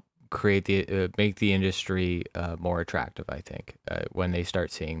does help create make the industry more attractive, I think, when they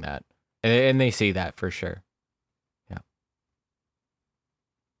start seeing that, and they see that for sure. Yeah.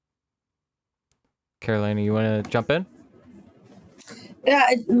 Karolina, you want to jump in? Yeah,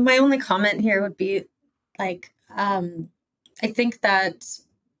 my only comment here would be like, I think that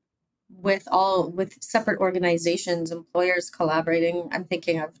with separate organizations, employers collaborating, I'm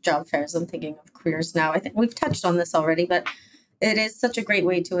thinking of job fairs, I'm thinking of CareersNOW. I think we've touched on this already, but it is such a great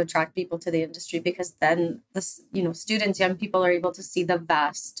way to attract people to the industry, because then students, young people are able to see the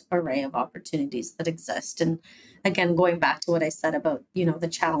vast array of opportunities that exist. And again, going back to what I said about, the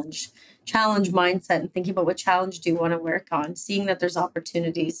challenge mindset and thinking about what challenge do you want to work on, seeing that there's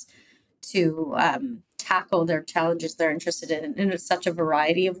opportunities to tackle their challenges they're interested in such a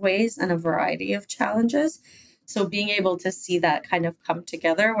variety of ways and a variety of challenges. So being able to see that kind of come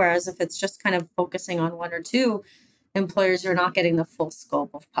together, whereas if it's just kind of focusing on one or two, employers are not getting the full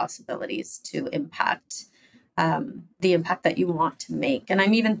scope of possibilities to impact the impact that you want to make. And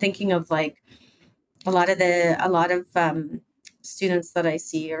I'm even thinking of like a lot of students that I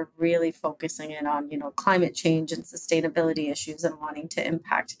see are really focusing in on, climate change and sustainability issues and wanting to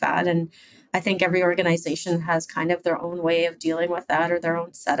impact that. And I think every organization has kind of their own way of dealing with that or their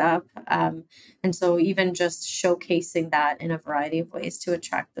own setup. And so even just showcasing that in a variety of ways to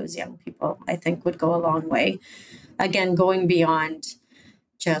attract those young people, I think would go a long way. Again, going beyond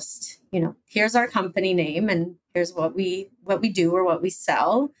just, here's our company name and here's what we do or what we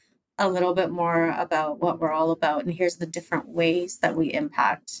sell, a little bit more about what we're all about. And here's the different ways that we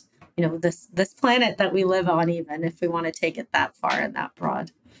impact, this planet that we live on, even if we want to take it that far and that broad.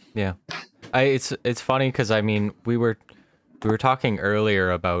 Yeah. It's funny because I mean, we were talking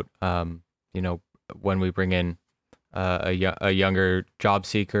earlier about, when we bring in a younger job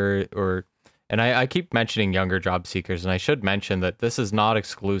seeker and I keep mentioning younger job seekers, and I should mention that this is not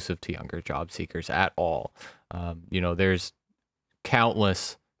exclusive to younger job seekers at all. There's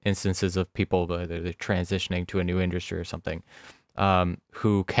countless instances of people that they're transitioning to a new industry or something,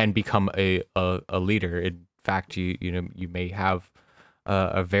 who can become a leader. In fact, you may have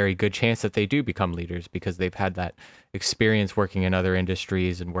a very good chance that they do become leaders because they've had that experience working in other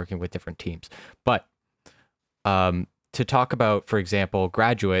industries and working with different teams. But to talk about, for example,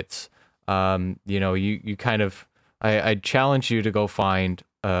 graduates, you kind of, I challenge you to go find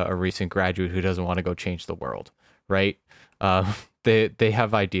a recent graduate who doesn't want to go change the world, right? They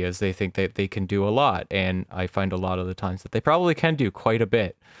have ideas. They think that they can do a lot, and I find a lot of the times that they probably can do quite a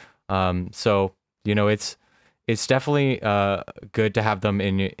bit. So it's definitely good to have them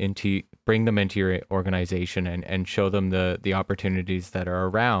bring them into your organization and show them the opportunities that are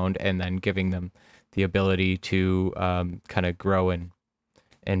around, and then giving them the ability to kind of grow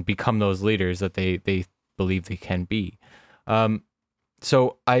and become those leaders that they believe they can be.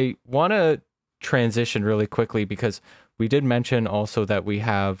 So I want to transition really quickly because we did mention also that we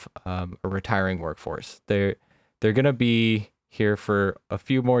have a retiring workforce. They're going to be here for a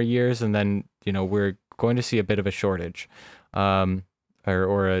few more years, and then we're going to see a bit of a shortage, or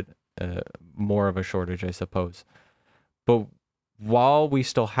a more of a shortage, I suppose. But while we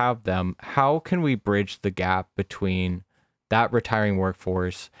still have them, how can we bridge the gap between that retiring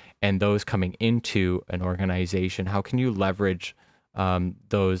workforce and those coming into an organization? How can you leverage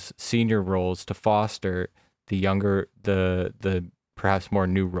those senior roles to foster the younger, the perhaps more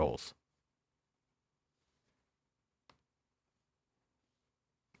new roles?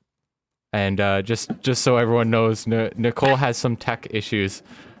 And just so everyone knows, Nicole has some tech issues,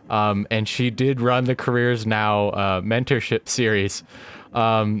 and she did run the CareersNOW mentorship series.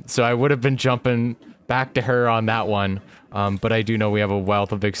 So I would have been jumping back to her on that one, but I do know we have a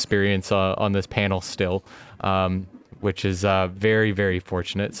wealth of experience on this panel still, which is very, very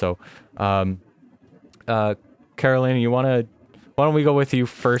fortunate. So, Karolina, why don't we go with you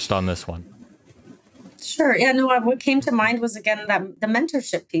first on this one? Sure. Yeah, no, what came to mind was, again, that the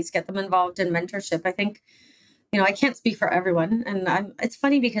mentorship piece, get them involved in mentorship. I think, I can't speak for everyone. And it's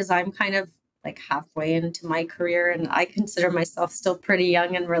funny because I'm kind of like halfway into my career and I consider myself still pretty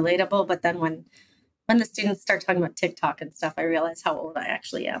young and relatable. But then when the students start talking about TikTok and stuff, I realize how old I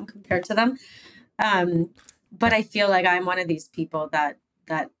actually am compared to them. But I feel like I'm one of these people that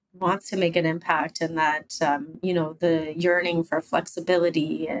wants to make an impact, and that, the yearning for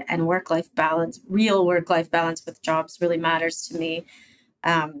flexibility and work-life balance, real work-life balance with jobs really matters to me.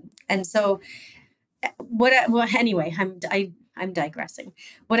 And so anyway, I'm digressing.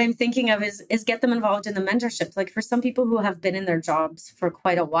 What I'm thinking of is get them involved in the mentorship. Like for some people who have been in their jobs for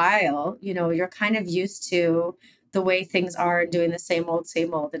quite a while, you're kind of used to the way things are and doing the same old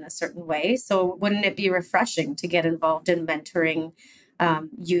in a certain way. So wouldn't it be refreshing to get involved in mentoring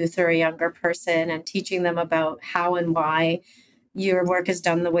youth or a younger person and teaching them about how and why your work is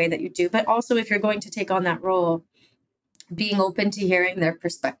done the way that you do? But also, if you're going to take on that role, being open to hearing their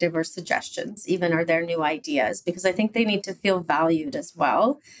perspective or suggestions, even, or their new ideas, because I think they need to feel valued as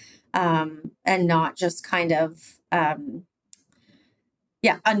well, and not just kind of,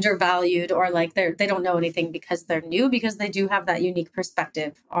 undervalued, or like they don't know anything because they're new, because they do have that unique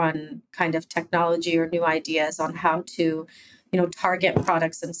perspective on kind of technology or new ideas on how to, target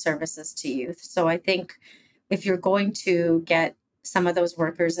products and services to youth. So I think if you're going to get some of those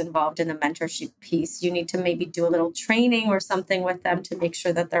workers involved in the mentorship piece. You need to maybe do a little training or something with them to make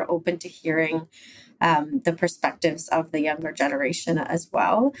sure that they're open to hearing the perspectives of the younger generation as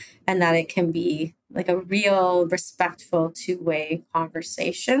well, and that it can be like a real respectful two-way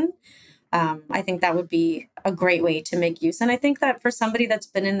conversation. I think that would be a great way to make use. And I think that for somebody that's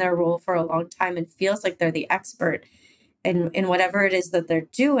been in their role for a long time and feels like they're the expert in whatever it is that they're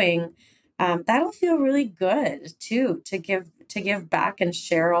doing, that'll feel really good too, to give back and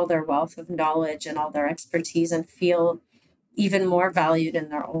share all their wealth of knowledge and all their expertise and feel even more valued in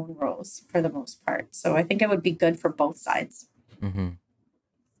their own roles for the most part. So I think it would be good for both sides. Mm-hmm.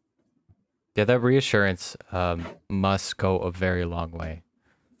 Yeah, that reassurance must go a very long way.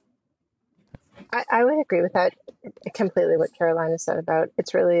 I would agree with that completely. What Karolina said about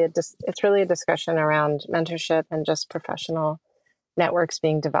it's really a discussion around mentorship and just professional networks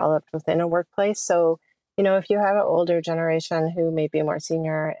being developed within a workplace. So, if you have an older generation who may be more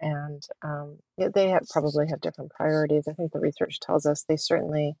senior and they probably have different priorities. I think the research tells us they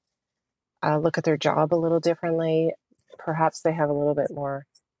certainly look at their job a little differently. Perhaps they have a little bit more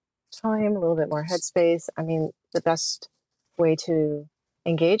time, a little bit more headspace. I mean, the best way to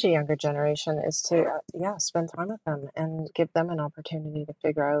engage a younger generation is to, spend time with them and give them an opportunity to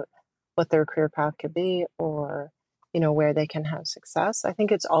figure out what their career path could be, or, where they can have success. I think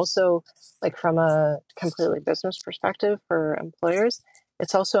it's also, like, from a completely business perspective for employers,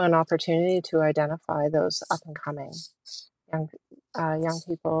 it's also an opportunity to identify those up and coming young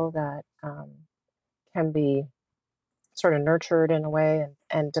people that can be sort of nurtured in a way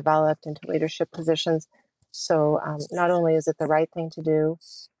and developed into leadership positions. So not only is it the right thing to do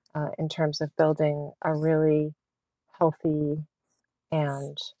in terms of building a really healthy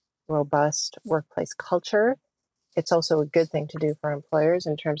and robust workplace culture, it's also a good thing to do for employers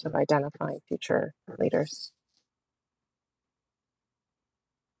in terms of identifying future leaders.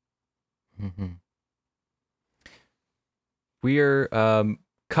 Mm-hmm. We are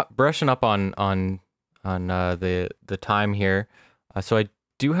brushing up on the time here, so I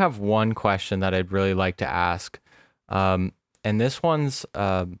do have one question that I'd really like to ask, and this one's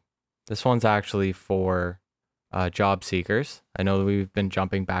actually for job seekers. I know that we've been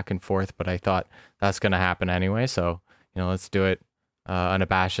jumping back and forth, but I thought that's going to happen anyway, so let's do it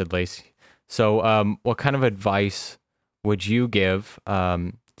unabashedly. So, what kind of advice would you give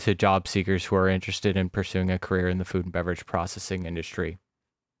to job seekers who are interested in pursuing a career in the food and beverage processing industry?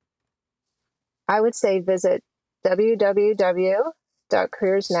 I would say visit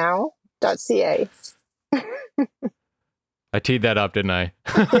www.CareersNOW.ca. I teed that up, didn't I?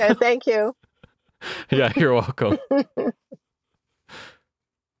 Yeah, thank you. Yeah, you're welcome.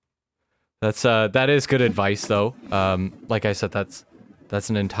 That is good advice, though. Like I said, that's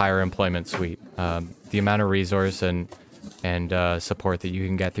an entire employment suite. The amount of resource and support that you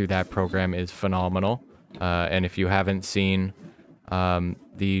can get through that program is phenomenal. And if you haven't seen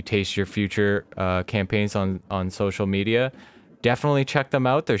the Taste Your Future campaigns on social media, definitely check them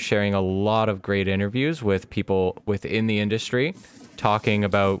out. They're sharing a lot of great interviews with people within the industry, talking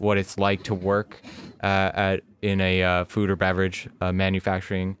about what it's like to work in a food or beverage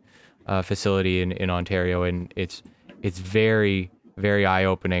manufacturing facility in Ontario, and it's very, very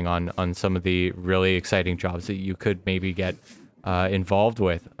eye-opening on some of the really exciting jobs that you could maybe get involved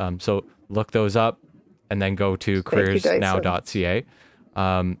with. So look those up, and then go to CareersNOW.ca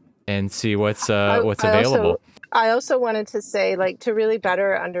and see what's available. I also wanted to say, to really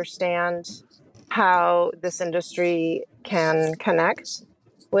better understand how this industry can connect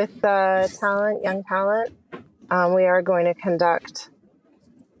with young talent, we are going to conduct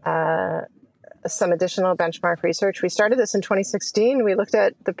some additional benchmark research. We started this in 2016. We looked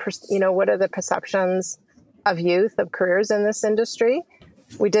at what are the perceptions of youth of careers in this industry.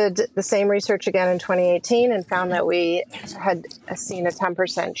 We did the same research again in 2018 and found that we had seen a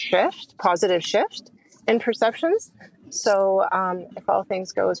 10% positive shift in perceptions. So if all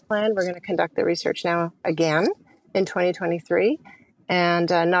things go as planned, we're going to conduct the research now again in 2023. And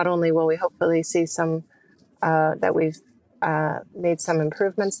not only will we hopefully see that we've made some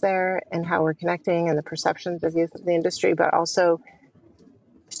improvements there in how we're connecting and the perceptions of youth of the industry, but also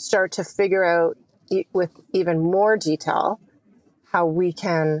start to figure out with even more detail how we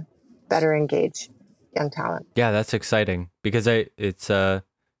can better engage young talent. Yeah, that's exciting, because it's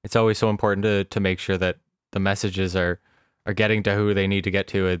always so important to make sure that the messages are getting to who they need to get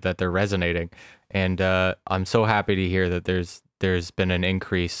to, that they're resonating. And I'm so happy to hear that there's been an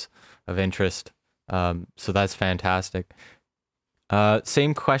increase of interest. So that's fantastic.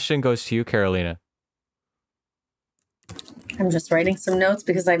 Same question goes to you, Karolina. I'm just writing some notes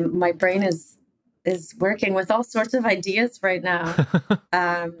because my brain is is working with all sorts of ideas right now.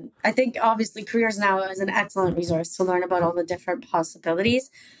 I think obviously CareersNOW is an excellent resource to learn about all the different possibilities.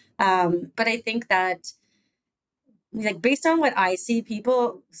 But I think that, like, based on what I see,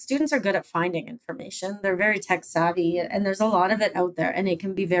 students are good at finding information. They're very tech savvy, and there's a lot of it out there, and it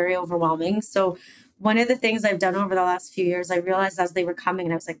can be very overwhelming. So one of the things I've done over the last few years, I realized as they were coming,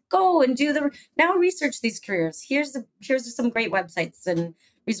 and I was like, go and now research these careers. Here's some great websites and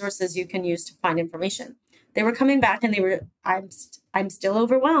resources you can use to find information. They were coming back and I'm still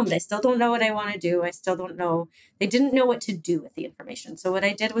overwhelmed. I still don't know what I want to do. I still don't know. They didn't know what to do with the information. So what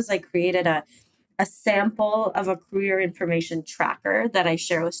I did was I created a sample of a career information tracker that I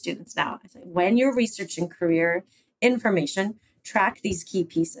share with students now. I say, when you're researching career information, track these key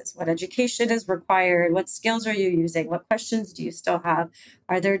pieces. What education is required? What skills are you using? What questions do you still have?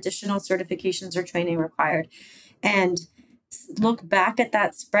 Are there additional certifications or training required? And look back at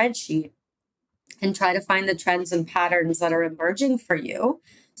that spreadsheet and try to find the trends and patterns that are emerging for you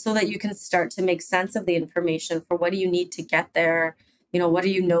so that you can start to make sense of the information for what do you need to get there. What are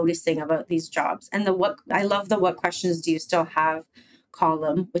you noticing about these jobs? And I love the what questions do you still have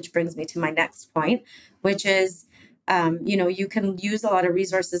column, which brings me to my next point, which is, you can use a lot of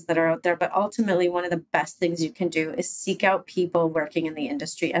resources that are out there, but ultimately one of the best things you can do is seek out people working in the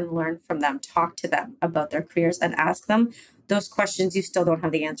industry and learn from them, talk to them about their careers and ask them those questions you still don't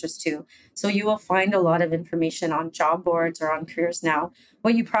have the answers to. So you will find a lot of information on job boards or on CareersNOW.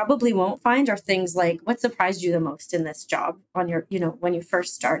 What you probably won't find are things like, what surprised you the most in this job on your, when you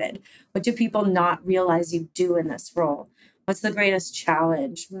first started? What do people not realize you do in this role? What's the greatest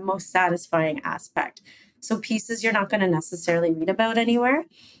challenge, most satisfying aspect? So pieces you're not going to necessarily read about anywhere.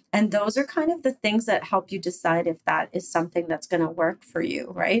 And those are kind of the things that help you decide if that is something that's going to work for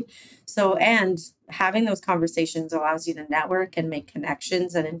you, right? So, and having those conversations allows you to network and make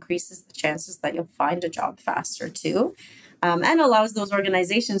connections and increases the chances that you'll find a job faster too. And allows those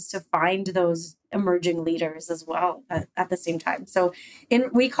organizations to find those emerging leaders as well at the same time. So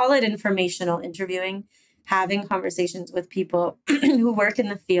we call it informational interviewing, having conversations with people who work in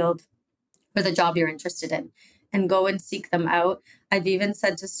the field for the job you're interested in, and go and seek them out. I've even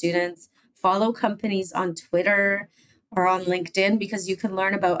said to students, follow companies on Twitter or on LinkedIn because you can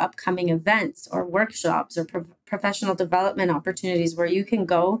learn about upcoming events or workshops or professional development opportunities where you can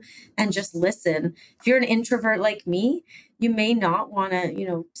go and just listen. If you're an introvert like me, you may not want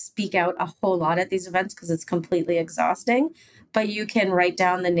to, speak out a whole lot at these events because it's completely exhausting, but you can write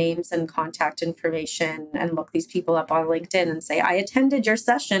down the names and contact information and look these people up on LinkedIn and say, I attended your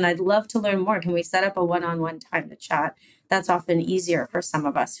session. I'd love to learn more. Can we set up a one-on-one time to chat? That's often easier for some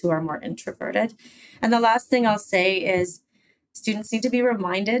of us who are more introverted. And the last thing I'll say is students need to be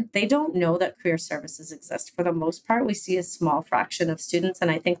reminded they don't know that career services exist. For the most part, we see a small fraction of students, and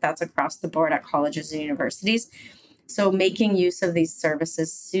I think that's across the board at colleges and universities. So making use of these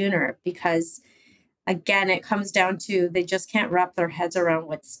services sooner, because again, it comes down to they just can't wrap their heads around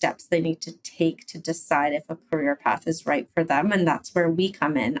what steps they need to take to decide if a career path is right for them. And that's where we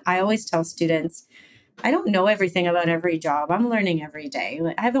come in. I always tell students, I don't know everything about every job. I'm learning every day.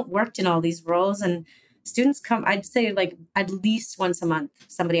 I haven't worked in all these roles, and students come, I'd say like at least once a month,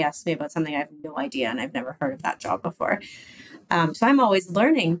 somebody asks me about something I have no idea and I've never heard of that job before. So I'm always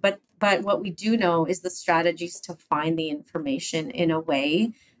learning, but what we do know is the strategies to find the information in a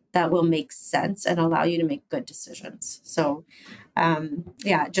way that will make sense and allow you to make good decisions. So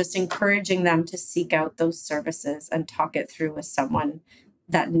just encouraging them to seek out those services and talk it through with someone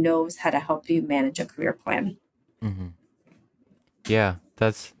that knows how to help you manage a career plan. Mm-hmm. Yeah,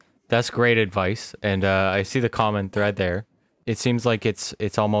 that's great advice. And I see the common thread there. It seems like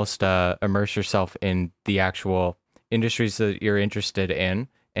it's almost immerse yourself in the actual industries that you're interested in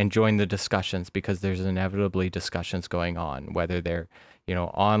and join the discussions, because there's inevitably discussions going on, whether they're,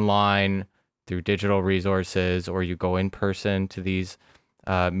 online through digital resources, or you go in person to these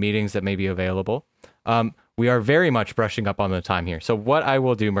meetings that may be available. We are very much brushing up on the time here. So what I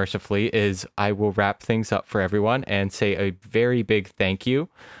will do mercifully is I will wrap things up for everyone and say a very big thank you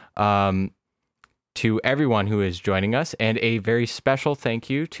to everyone who is joining us, and a very special thank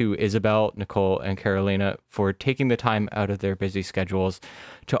you to Isabel, Nicole, and Karolina for taking the time out of their busy schedules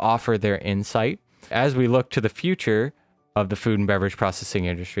to offer their insight. As we look to the future of the food and beverage processing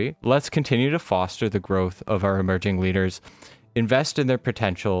industry, let's continue to foster the growth of our emerging leaders, invest in their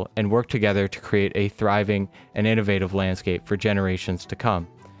potential, and work together to create a thriving and innovative landscape for generations to come.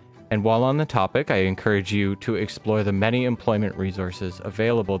 And while on the topic, I encourage you to explore the many employment resources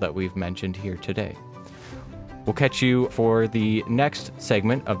available that we've mentioned here today. We'll catch you for the next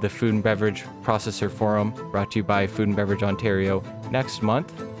segment of the Food and Beverage Processor Forum, brought to you by Food and Beverage Ontario next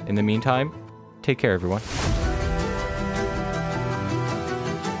month. In the meantime, Take care, everyone.